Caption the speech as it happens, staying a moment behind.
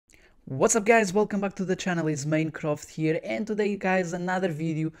What's up guys, welcome back to the channel. It's Minecraft here, and today guys another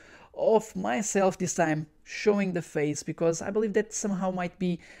video of myself, this time showing the face, because I believe that somehow might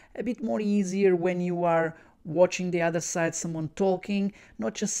be a bit more easier when you are watching the other side, someone talking,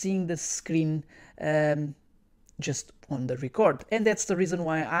 not just seeing the screen just on the record. And that's the reason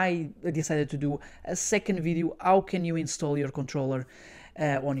why I decided to do a second video. How can you install your controller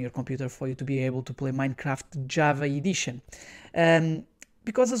on your computer for you to be able to play Minecraft Java Edition?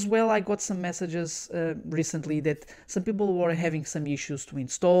 Because as well I got some messages recently that some people were having some issues to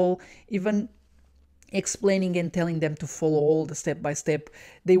install, even explaining and telling them to follow all the step by step,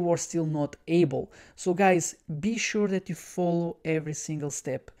 they were still not able. So guys, be sure that you follow every single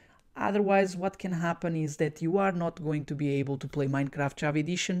step. Otherwise, what can happen is that you are not going to be able to play Minecraft Java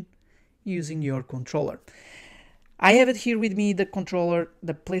Edition using your controller. I have it here with me, the controller,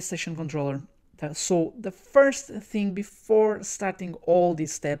 the PlayStation controller. So the first thing before starting all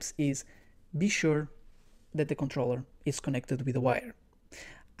these steps is be sure that the controller is connected with a wire.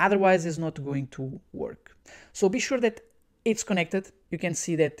 Otherwise, it's not going to work. So be sure that it's connected. You can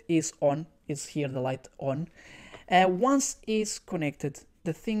see that is on. It's here, the light on. Once it's connected,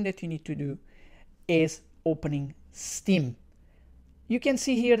 the thing that you need to do is opening Steam. You can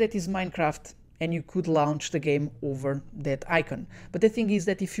see here that is Minecraft, and you could launch the game over that icon. But the thing is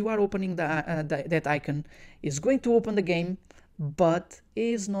that if you are opening that icon, it's going to open the game, but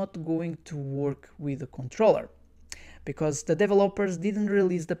is not going to work with the controller, because the developers didn't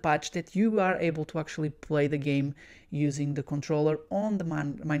release the patch that you are able to actually play the game using the controller on the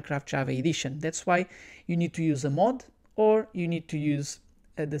Minecraft Java Edition. That's why you need to use a mod, or you need to use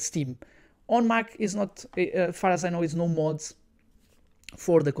the Steam. On Mac is not, as far as I know, is no mods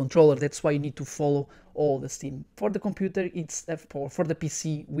for the controller. That's why you need to follow all the Steam. For the computer, it's for the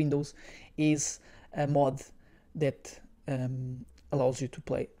PC, Windows is a mod that allows you to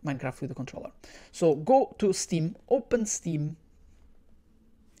play Minecraft with the controller. So go to Steam, open Steam,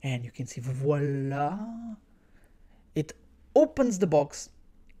 and you can see, voila, it opens the box.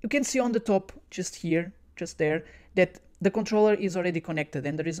 You can see on the top, just here, just there, that the controller is already connected,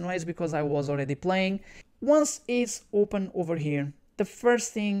 and the reason why is because I was already playing. Once it's open over here, the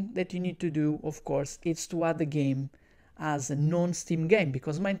first thing that you need to do, of course, is to add the game as a non-Steam game,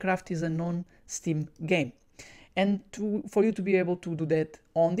 because Minecraft is a non-Steam game. And for you to be able to do that,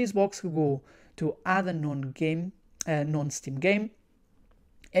 on this box you go to add a non-Steam game,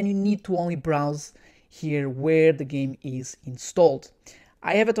 and you need to only browse here where the game is installed.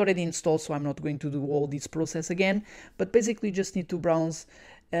 I have it already installed, so I'm not going to do all this process again, but basically just need to browse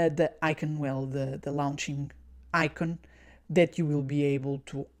the icon, well, the launching icon, that you will be able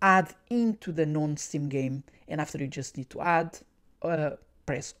to add into the non-Steam game. And after, you just need to add,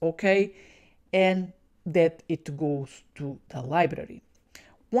 press OK, and that it goes to the library.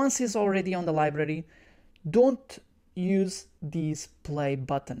 Once it's already on the library, don't use this play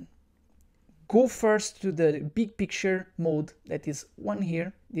button. Go first to the big picture mode, that is one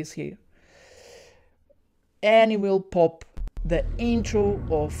here, this here, and it will pop the intro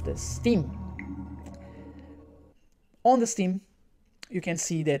of the Steam. On the Steam, you can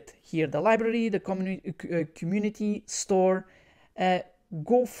see that here the library, the community store.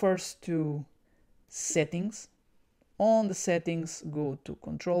 Go first to settings. On the settings, go to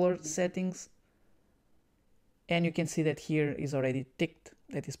controller settings, and you can see that here is already ticked,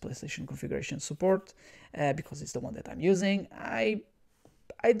 that is PlayStation configuration support, because it's the one that I'm using. I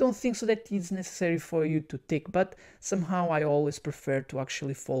don't think so that it's necessary for you to tick, but somehow I always prefer to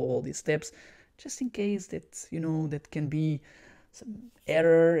actually follow all these steps, just in case that, you know, that can be some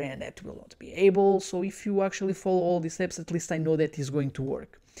error and that will not be able. So if you actually follow all these steps, at least I know that it's going to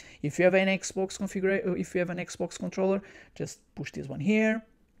work. If you have an Xbox configuration, if you have an Xbox controller, just push this one here.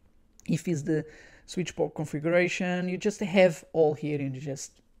 If it's the switch port configuration, you just have all here, and you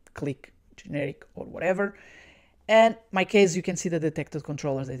just click generic or whatever. And my case, you can see the detected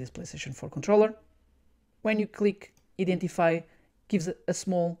controller, that is PlayStation 4 controller. When you click identify, gives a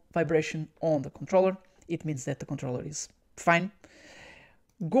small vibration on the controller. It means that the controller is fine.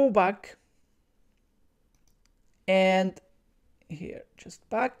 Go back, and here, just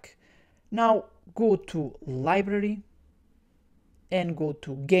back. Now go to library and go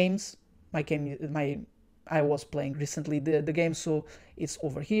to games. I was playing recently the game, so it's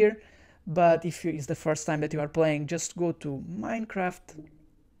over here. But if it's the first time that you are playing, just go to Minecraft,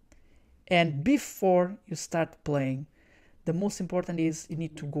 and before you start playing, the most important is you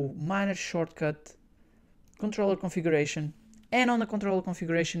need to go minor shortcut, controller configuration, and on the controller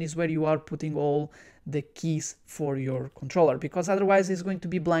configuration is where you are putting all the keys for your controller, because otherwise it's going to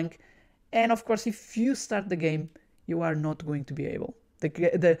be blank, and of course if you start the game you are not going to be able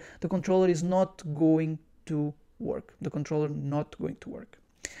The controller is not going to work. The controller not going to work.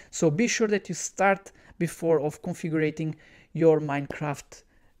 So be sure that you start before of configuring your Minecraft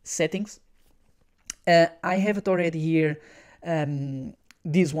settings. I have it already here.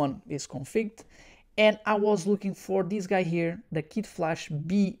 This one is configured, and I was looking for this guy here, the Kid Flash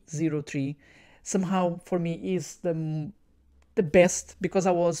B03. Somehow for me is the best, because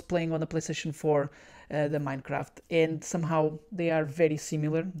I was playing on the PlayStation 4 the Minecraft, and somehow they are very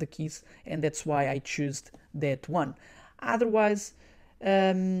similar, the keys, and that's why I choose that one. Otherwise,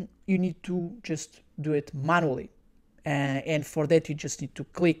 you need to just do it manually, and for that you just need to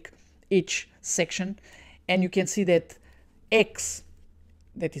click each section, and you can see that X,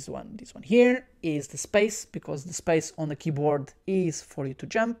 that is this one here, is the space, because the space on the keyboard is for you to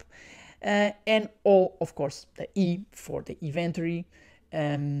jump, and all, of course, the E for the inventory.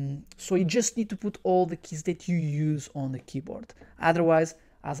 So you just need to put all the keys that you use on the keyboard. Otherwise,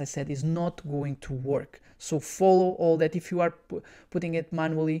 as I said, it's not going to work. So follow all that if you are putting it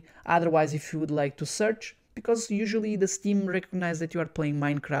manually. Otherwise, if you would like to search, because usually the Steam recognizes that you are playing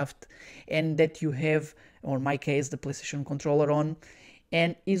Minecraft and that you have, or in my case, the PlayStation controller on,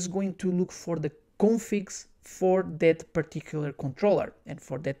 and is going to look for the configs for that particular controller and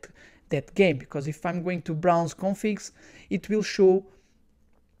for that game. Because if I'm going to browse configs, it will show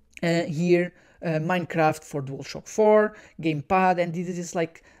here Minecraft for DualShock 4, gamepad, and this is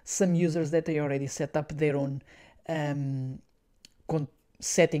like some users that they already set up their own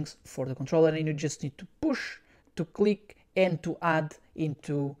settings for the controller, and you just need to push, to click, and to add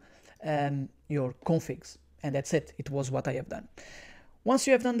into your configs, and that's it. It was what I have done. Once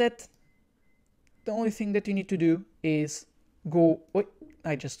you have done that, the only thing that you need to do is go,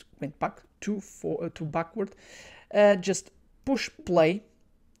 I just went back to backward, just push play,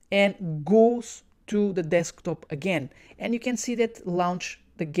 and goes to the desktop again, and you can see that launch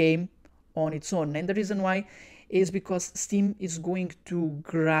the game on its own. And the reason why is because Steam is going to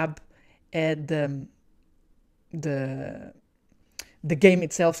grab the game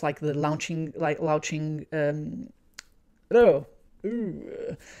itself, like the launching,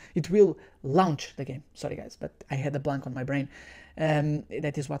 it will launch the game. Sorry guys, but I had a blank on my brain.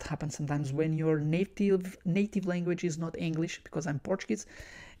 That is what happens sometimes when your native language is not English, because I'm Portuguese.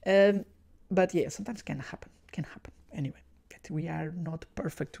 But yeah, sometimes can happen anyway. We are not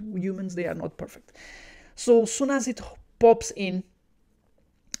perfect humans, they are not perfect. So soon as it pops in,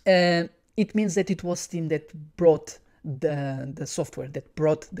 it means that it was Steam that brought the software, that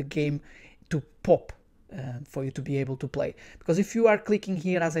brought the game to pop for you to be able to play. Because if you are clicking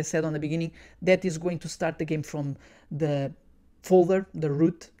here, as I said on the beginning, that is going to start the game from the folder, the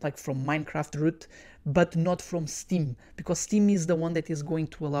root, like from Minecraft root, but not from Steam, because Steam is the one that is going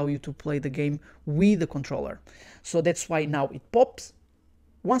to allow you to play the game with the controller. So that's why now it pops.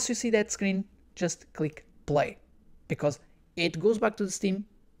 Once you see that screen, just click play, because it goes back to the Steam,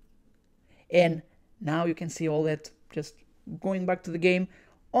 and now you can see all that just going back to the game.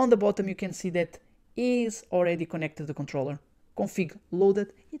 On the bottom you can see that is already connected to the controller, config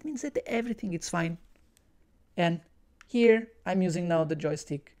loaded. It means that everything is fine, and here I'm using now the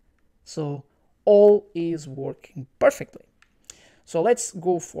joystick, so all is working perfectly. So let's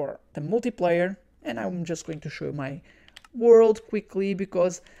go for the multiplayer, and I'm just going to show you my world quickly,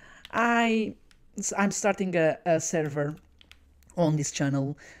 because I'm starting a server on this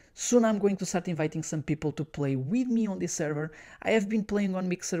channel. Soon I'm going to start inviting some people to play with me on this server. I have been playing on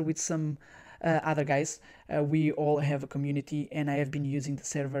Mixer with some other guys. We all have a community, and I have been using the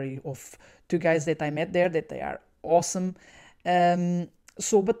server of 2 guys that I met there, that they are awesome.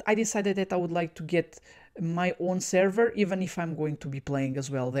 But I decided that I would like to get my own server, even if I'm going to be playing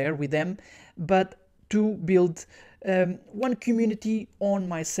as well there with them, but to build one community on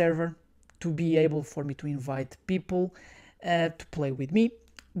my server, to be able for me to invite people to play with me.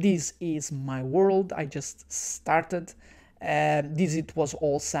 This is my world. I just started. It was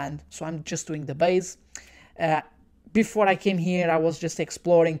all sand, so I'm just doing the base. Before I came here, I was just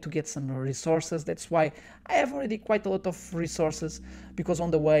exploring to get some resources. That's why I have already quite a lot of resources, because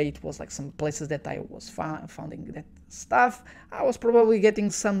on the way it was like some places that I was finding that stuff. I was probably getting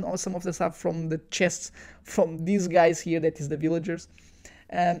some of the stuff from the chests from these guys here, that is the villagers.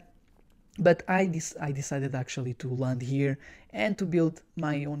 But I decided actually to land here and to build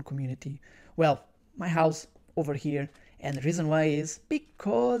my own community. Well, my house over here, and the reason why is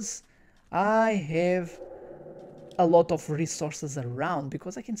because I have a lot of resources around,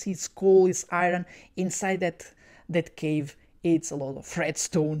 because I can see it's coal, it's iron inside that cave. It's a lot of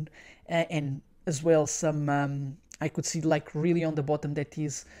redstone, and as well some I could see like really on the bottom that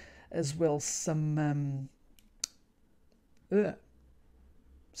is as well some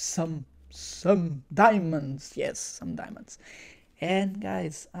some diamonds. Yes, some diamonds. And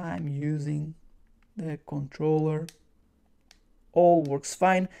guys, I'm using the controller. All works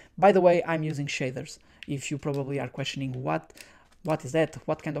fine. By the way, I'm using shaders. If you probably are questioning what is that,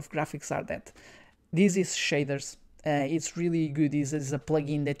 what kind of graphics are that, this is shaders. It's really good. This is a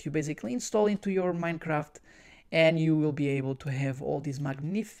plugin that you basically install into your Minecraft, and you will be able to have all these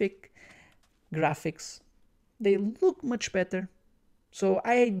magnific graphics. They look much better. So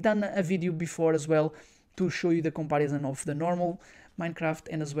I done a video before as well to show you the comparison of the normal Minecraft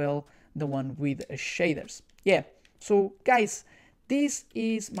and as well the one with shaders. Yeah, so guys, this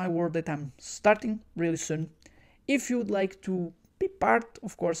is my world that I'm starting really soon. If you would like to be part,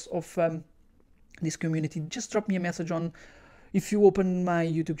 of course, of this community, just drop me a message on, if you open my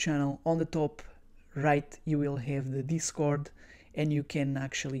YouTube channel, on the top right you will have the Discord, and you can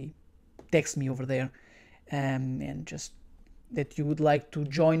actually text me over there, and just that you would like to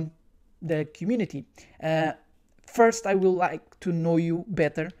join the community. First, I will like to know you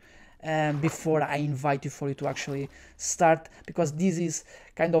better before I invite you for you to actually start, because this is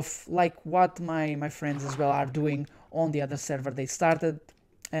kind of like what my friends as well are doing on the other server they started,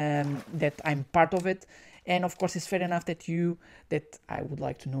 that I'm part of it. And of course, it's fair enough that I would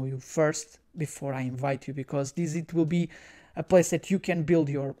like to know you first before I invite you, because it will be a place that you can build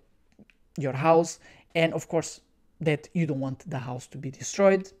your house, and of course that you don't want the house to be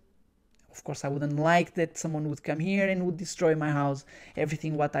destroyed. Of course, I wouldn't like that someone would come here and would destroy my house.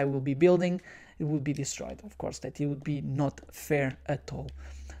 Everything what I will be building, it would be destroyed. Of course, that it would be not fair at all.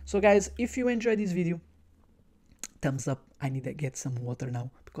 So guys, if you enjoyed this video, thumbs up. I need to get some water now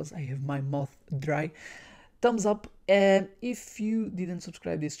because I have my mouth dry. Thumbs up. And if you didn't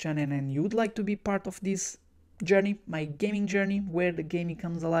subscribe this channel and you would like to be part of this journey, my gaming journey, where the gaming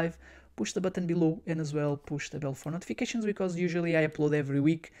comes alive, push the button below and as well push the bell for notifications, because usually I upload every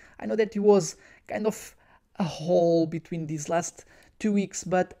week. I know that it was kind of a hole between these last 2 weeks,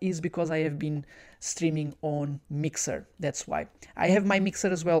 but it's because I have been streaming on Mixer. That's why. I have my Mixer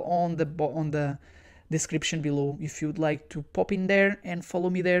as well on the description below. If you'd like to pop in there and follow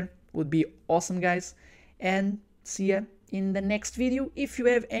me there, would be awesome, guys. And see ya in the next video. If you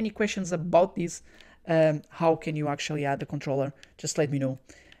have any questions about this, how can you actually add the controller, just let me know.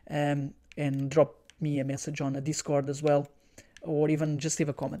 And drop me a message on a Discord as well, or even just leave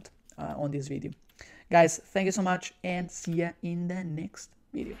a comment on this video. Guys, thank you so much, and see ya in the next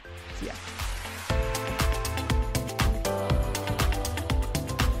video. See ya.